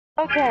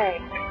Okay.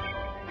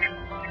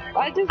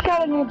 I just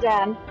got a new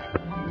den.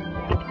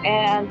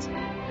 And...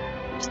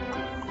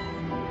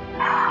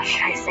 how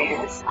should I say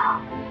this?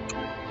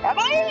 Am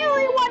I the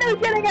only one who's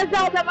getting a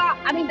Zelda vibe?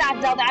 I mean,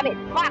 not Zelda, I mean,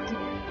 fuck!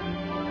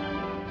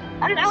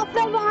 An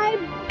Elsa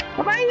vibe?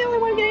 Am I the only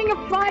one getting a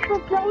vibe for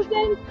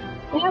Frozen?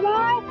 Am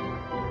I?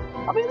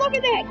 I mean, look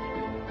at this!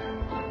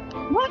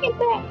 Look at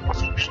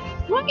this!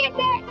 Look at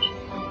this!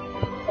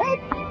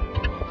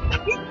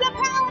 It's the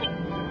palace!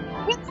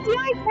 It's the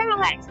ice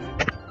palace!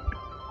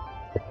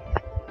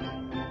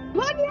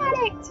 Look at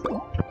it!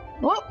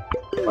 Whoop!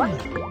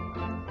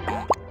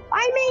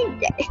 I mean,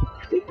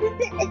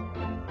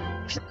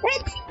 it's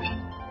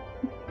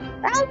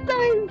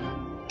Elsa's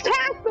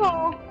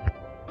castle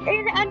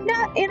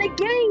in a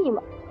game.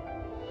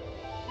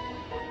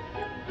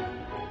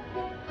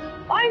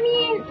 I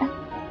mean,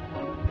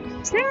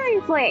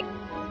 seriously.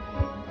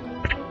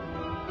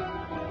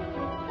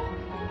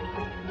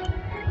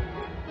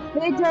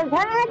 They just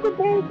had to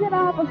base it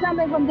off of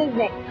something from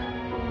Disney.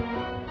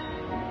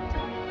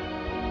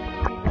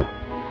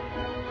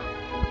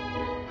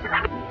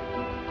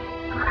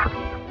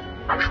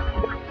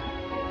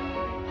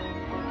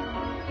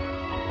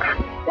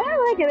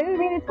 I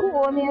mean, it's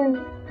cool. I mean,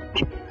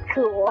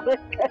 cool.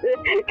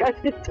 Because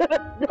it's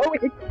a snowy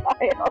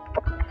style.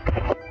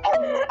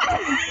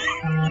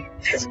 I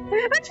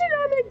should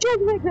not make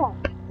jokes like that.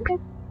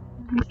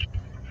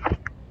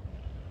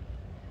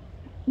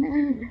 I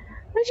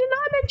should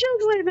not make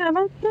jokes like that.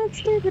 That's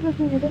stupid of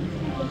me.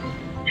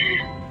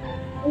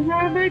 I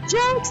should make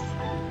jokes.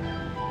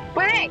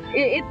 But hey,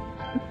 it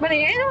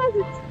has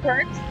its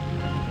perks.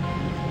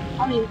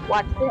 I mean,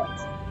 watch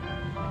this.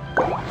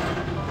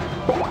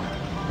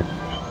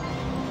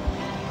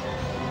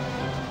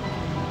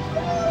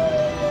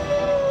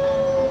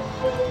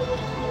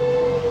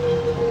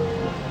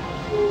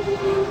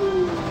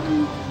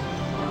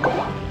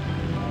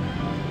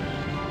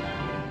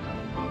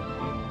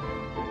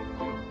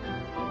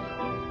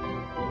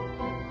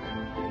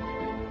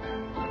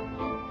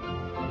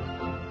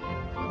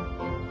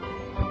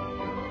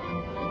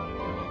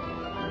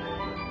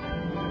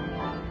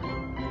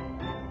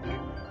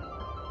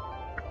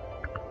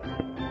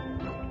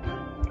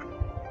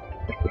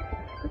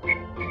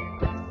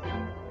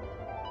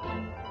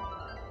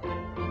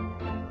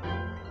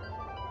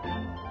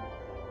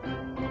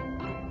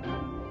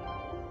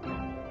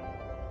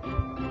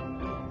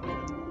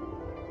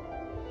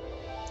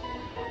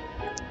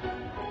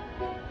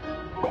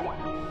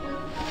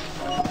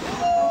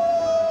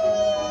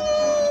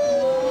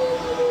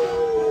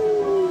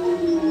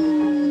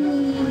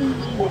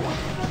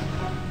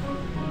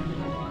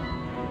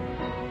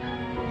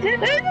 This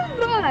is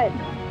fun!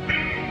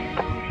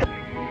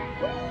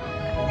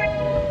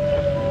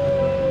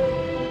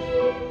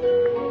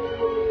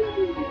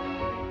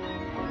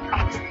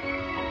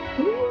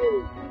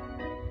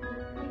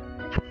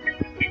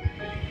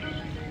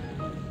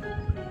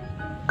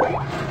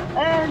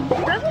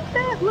 Doesn't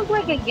that look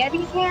like a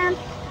Yeti's hand?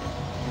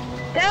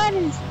 That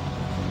is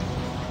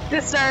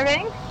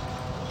disturbing.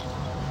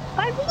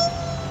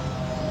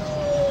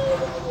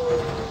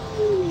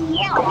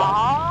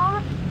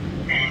 Yeah.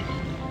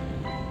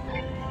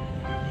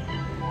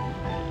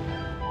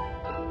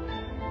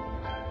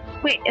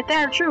 Wait, if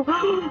that are true,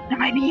 there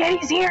might be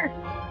Yetis here.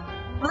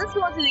 Well, let's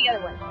go on to the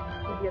other one.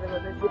 Look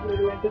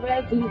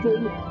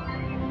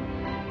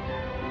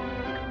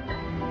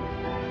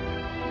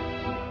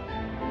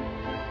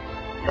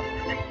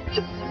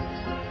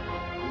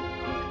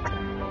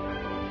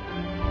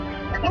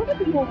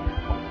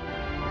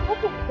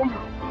at that.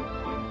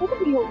 Look at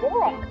the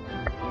aurora.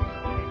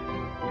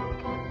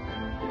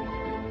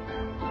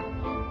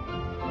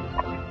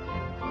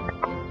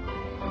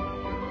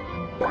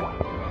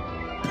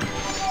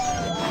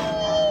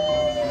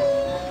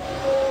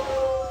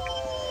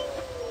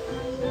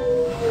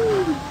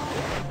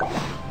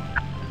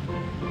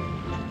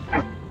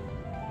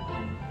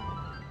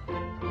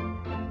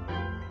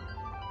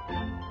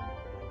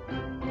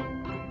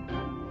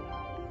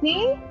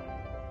 See?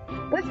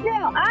 But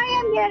still, I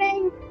am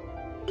getting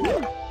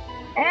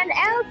an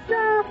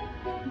Elsa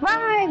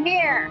vibe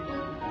here.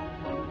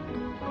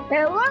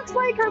 It looks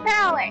like her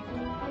palace.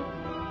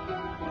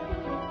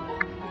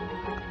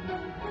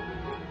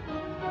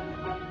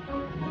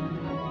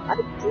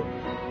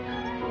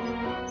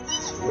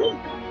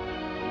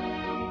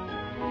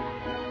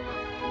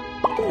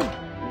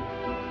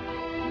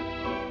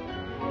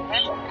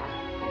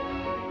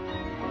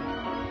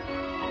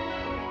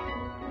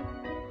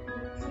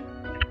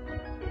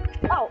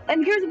 Oh,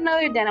 and here's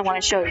another den I want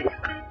to show you.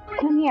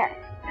 Come here.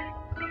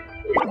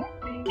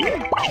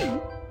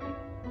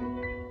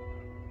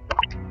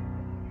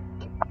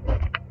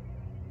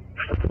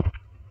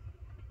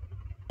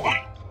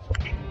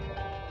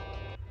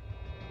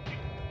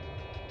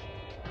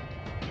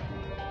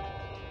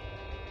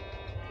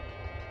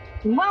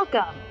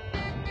 Welcome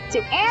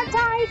to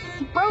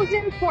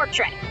Anti-Frozen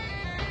Portrait.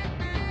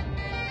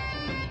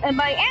 And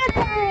by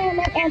anti, I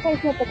meant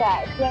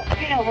antisepticeye. So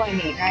you know what I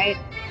mean, right?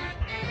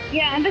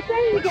 Yeah, I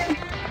decided to get...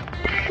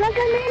 Because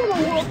I made him a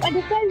wolf, I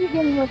decided to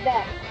get him with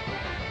that.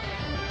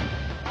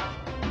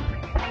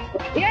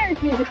 Yeah,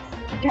 it's just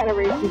kind of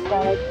racist,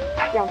 but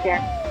I don't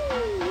care.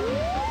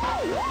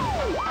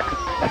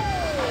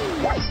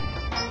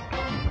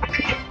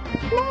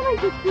 More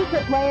like a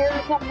secret lair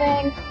or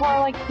something, more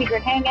like a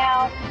secret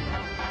hangout.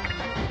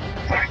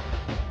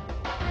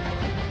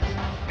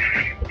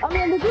 I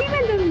mean, the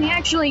demon doesn't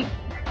actually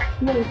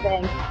do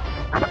anything.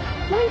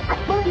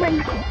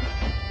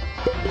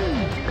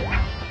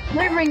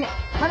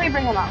 Let me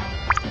bring him up.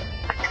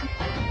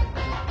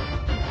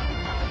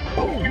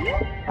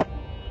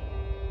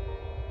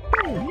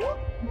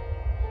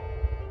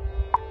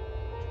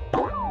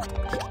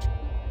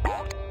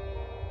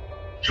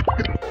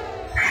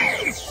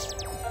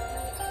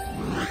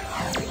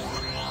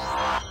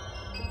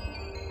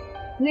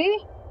 See?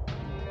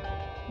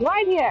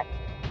 Right here.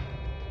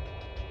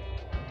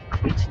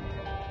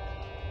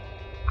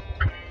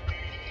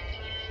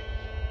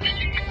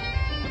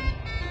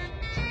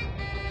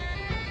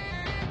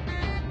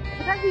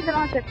 It's actually been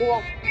on the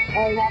cool.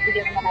 I have to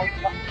give him a nice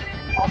one.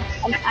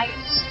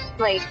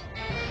 Wait.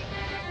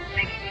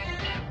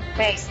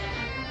 Face.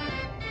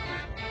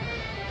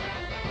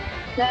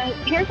 Then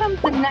here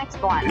comes the next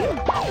one.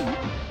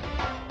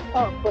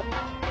 Oh, cool.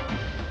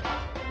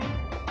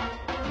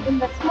 In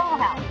the small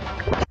house.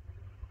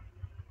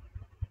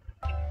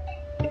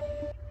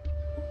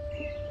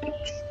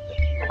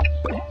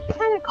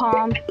 Kinda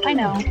calm, I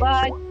know,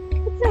 but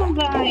it's still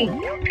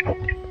fine.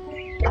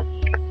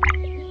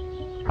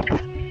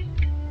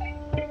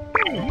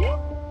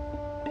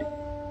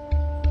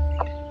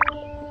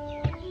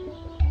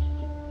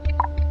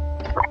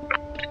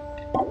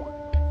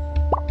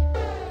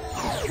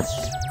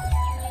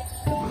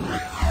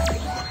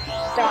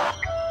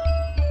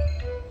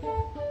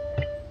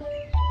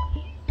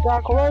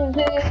 Dark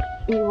roses,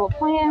 evil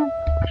plan,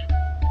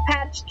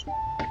 patched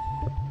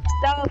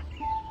stuff,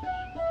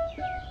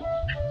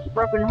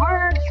 broken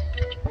heart.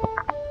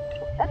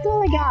 That's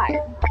all I got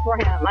for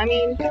him. I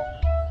mean,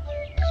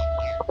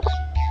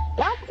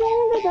 not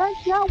saying that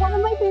that's not one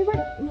of my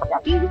favorite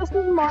egoists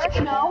marks.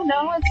 No,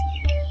 it's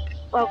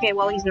okay.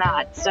 Well, he's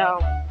not. So,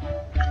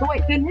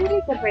 wait, then who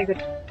is the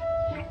favorite?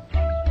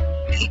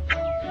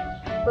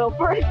 Well,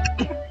 first,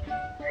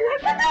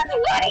 that's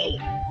Woody.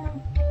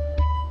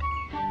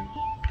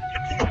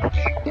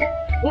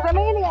 He's a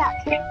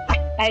maniac,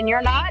 and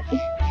you're not.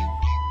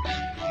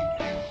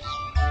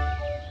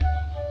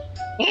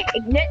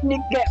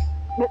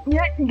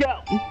 Go.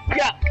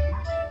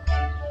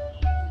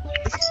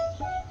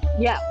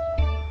 Yeah.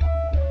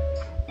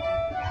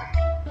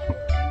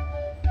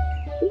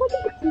 Look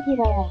at the TV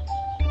there.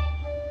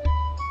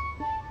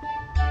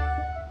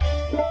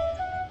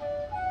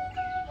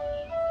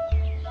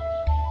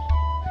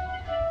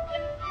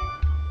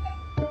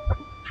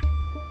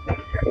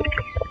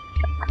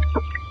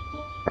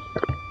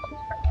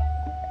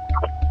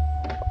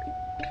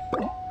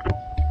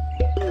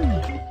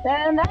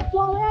 And that's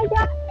all I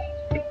got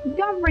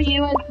done for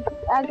you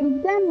as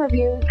we've done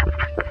reviews.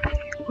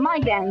 My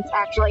dens,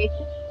 actually.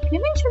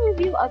 Maybe I should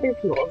review other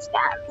people's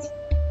dens.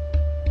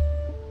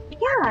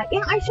 Yeah,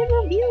 I should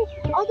review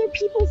other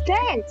people's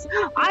dens.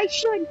 I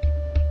should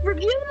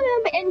review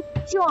them and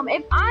show them.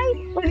 If I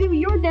review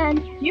your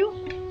den, you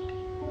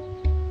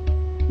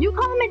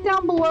comment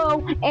down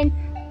below and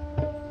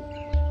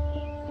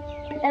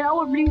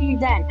I'll review your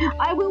den.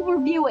 I will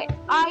review it.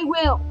 I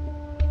will.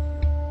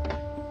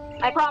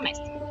 I promise.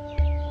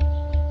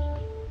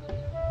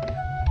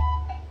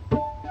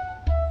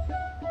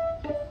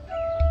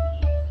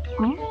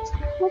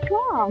 What's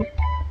wrong?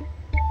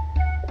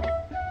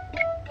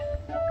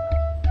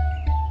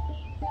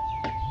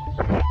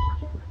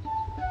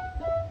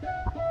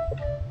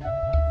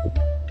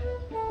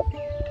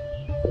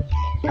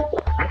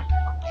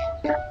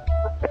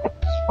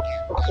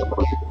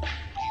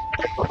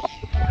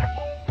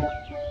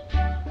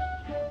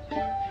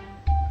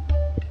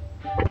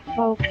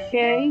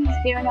 Okay, he's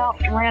giving out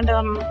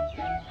random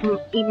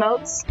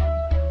emotes.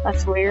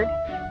 That's weird.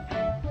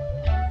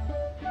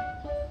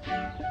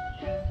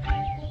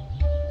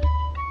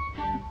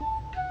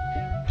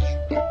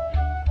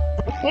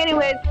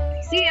 Anyways,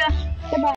 see ya. Goodbye.